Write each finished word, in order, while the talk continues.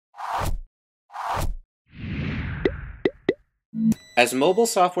As mobile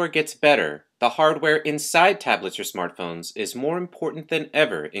software gets better, the hardware inside tablets or smartphones is more important than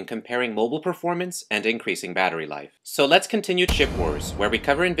ever in comparing mobile performance and increasing battery life. So let's continue Chip Wars, where we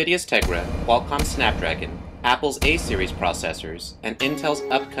cover NVIDIA's Tegra, Qualcomm's Snapdragon, Apple's A-series processors, and Intel's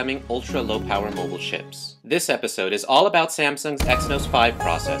upcoming ultra-low-power mobile chips. This episode is all about Samsung's Exynos 5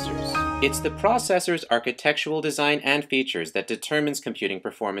 processors. It's the processor's architectural design and features that determines computing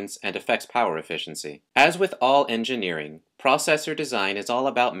performance and affects power efficiency. As with all engineering, processor design is all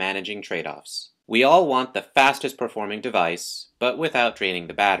about managing trade-offs. We all want the fastest performing device, but without draining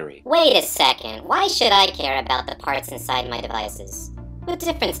the battery. Wait a second, why should I care about the parts inside my devices? What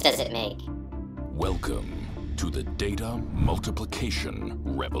difference does it make? Welcome to the data multiplication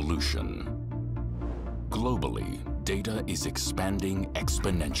revolution. Globally, data is expanding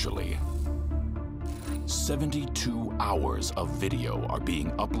exponentially. 72 hours of video are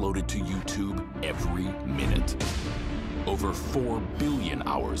being uploaded to YouTube every minute. Over 4 billion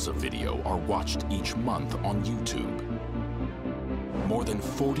hours of video are watched each month on YouTube. More than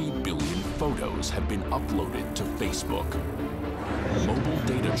 40 billion photos have been uploaded to Facebook. Mobile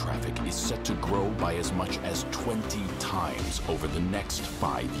data traffic is set to grow by as much as 20 times over the next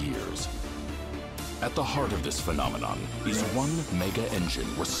 5 years. At the heart of this phenomenon is one mega engine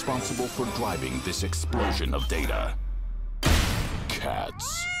responsible for driving this explosion of data.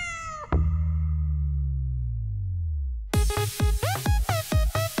 Cats.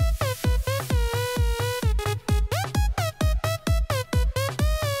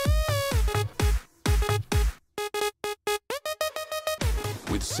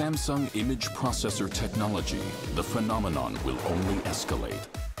 With Samsung image processor technology, the phenomenon will only escalate.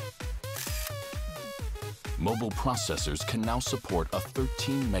 Mobile processors can now support a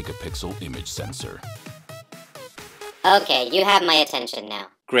 13-megapixel image sensor. Okay, you have my attention now.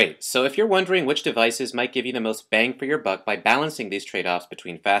 Great, so if you're wondering which devices might give you the most bang for your buck by balancing these trade-offs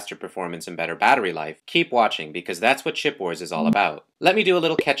between faster performance and better battery life, keep watching because that's what Chip Wars is all about. Let me do a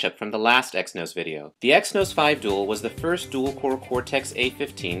little catch-up from the last Exynos video. The Exynos 5 Dual was the first dual-core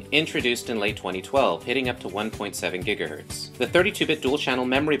Cortex-A15 introduced in late 2012, hitting up to 1.7 GHz. The 32-bit dual-channel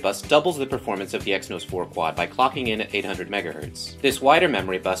memory bus doubles the performance of the Exynos 4 Quad by clocking in at 800 MHz. This wider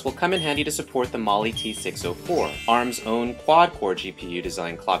memory bus will come in handy to support the Mali T604, ARM's own quad-core GPU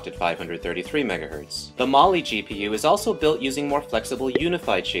design clocked at 533 MHz. The Mali GPU is also built using more flexible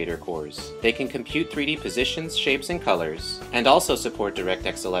unified shader cores. They can compute 3D positions, shapes, and colors, and also support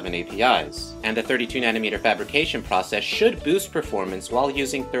DirectX 11 APIs. And the 32nm fabrication process should boost performance while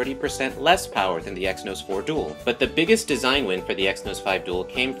using 30% less power than the Exynos 4 Dual. But the biggest design win for the Exynos 5 Dual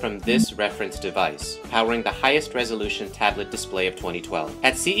came from this reference device, powering the highest resolution tablet display of 2012.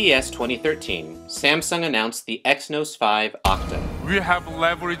 At CES 2013, Samsung announced the Exynos 5 Octa. We have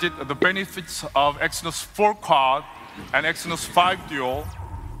leveraged the benefits of Exynos 4 Quad and Exynos 5 Dual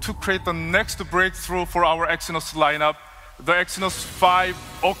to create the next breakthrough for our Exynos lineup, the Exynos 5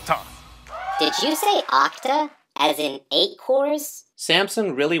 Octa. Did you say Octa? As in 8 cores?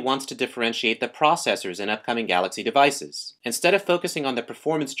 Samsung really wants to differentiate the processors in upcoming Galaxy devices. Instead of focusing on the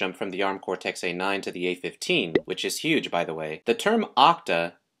performance jump from the ARM Cortex-A9 to the A15, which is huge by the way, the term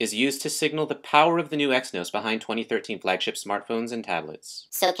Octa is used to signal the power of the new Exynos behind 2013 flagship smartphones and tablets.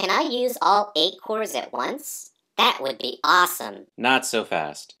 So can I use all 8 cores at once? That would be awesome. Not so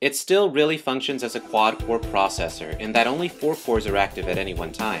fast. It still really functions as a quad-core processor in that only 4 cores are active at any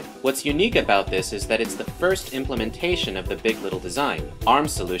one time. What's unique about this is that it's the first implementation of the Big Little design,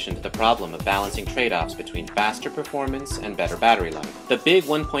 ARM's solution to the problem of balancing trade-offs between faster performance and better battery life. The big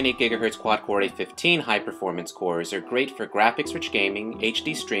 1.8 GHz quad-core A15 high-performance cores are great for graphics-rich gaming,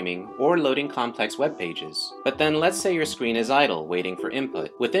 HD streaming, or loading complex web pages. But then let's say your screen is idle, waiting for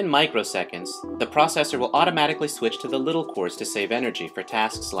input. Within microseconds, the processor will automatically switch to the little cores to save energy for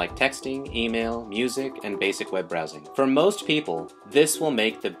tasks like texting, email, music, and basic web browsing. For most people, this will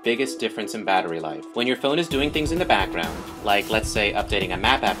make the biggest difference in battery life. When your phone is doing things in the background, like let's say updating a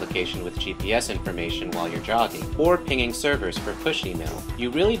map application with GPS information while you're jogging, or pinging servers for push email, you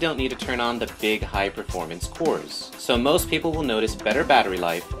really don't need to turn on the big high-performance cores. So most people will notice better battery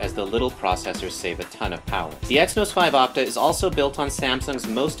life as the little processors save a ton of power. The Exynos 5 Octa is also built on Samsung's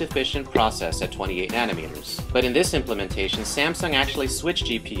most efficient process at 28 nanometers. But in this implementation, Samsung actually switched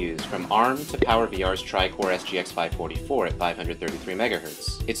GPUs from ARM to PowerVR's tri-core SGX 544 at 533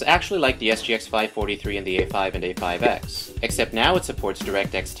 MHz. It's actually like the SGX 543 in the A5 and A5X, except now it supports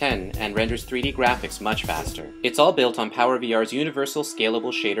DirectX 10 and renders 3D graphics much faster. It's all built on PowerVR's universal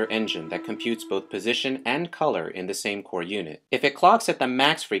scalable shader engine that computes both position and color in the same core unit. If it clocks at the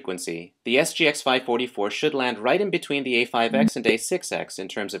max frequency, the SGX 544 should land right in between the A5X and A6X in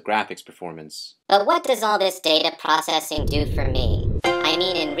terms of graphics performance. But what does all this data processing do for me? I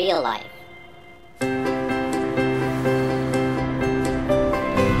mean in real life.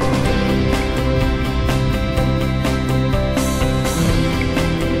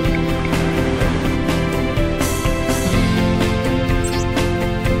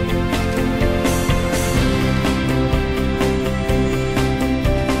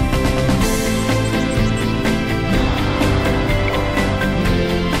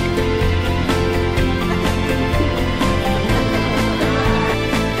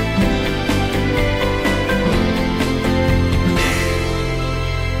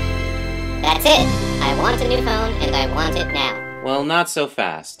 That's it! I want a new phone, and I want it now. Well, not so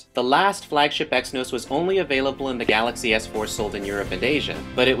fast. The last flagship Exynos was only available in the Galaxy S4 sold in Europe and Asia,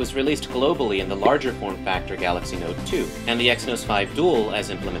 but it was released globally in the larger form factor Galaxy Note 2, and the Exynos 5 Dual, as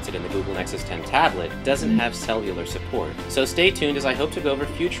implemented in the Google Nexus 10 tablet, doesn't have cellular support. So stay tuned as I hope to go over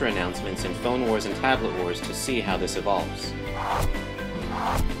future announcements in Phone Wars and Tablet Wars to see how this evolves.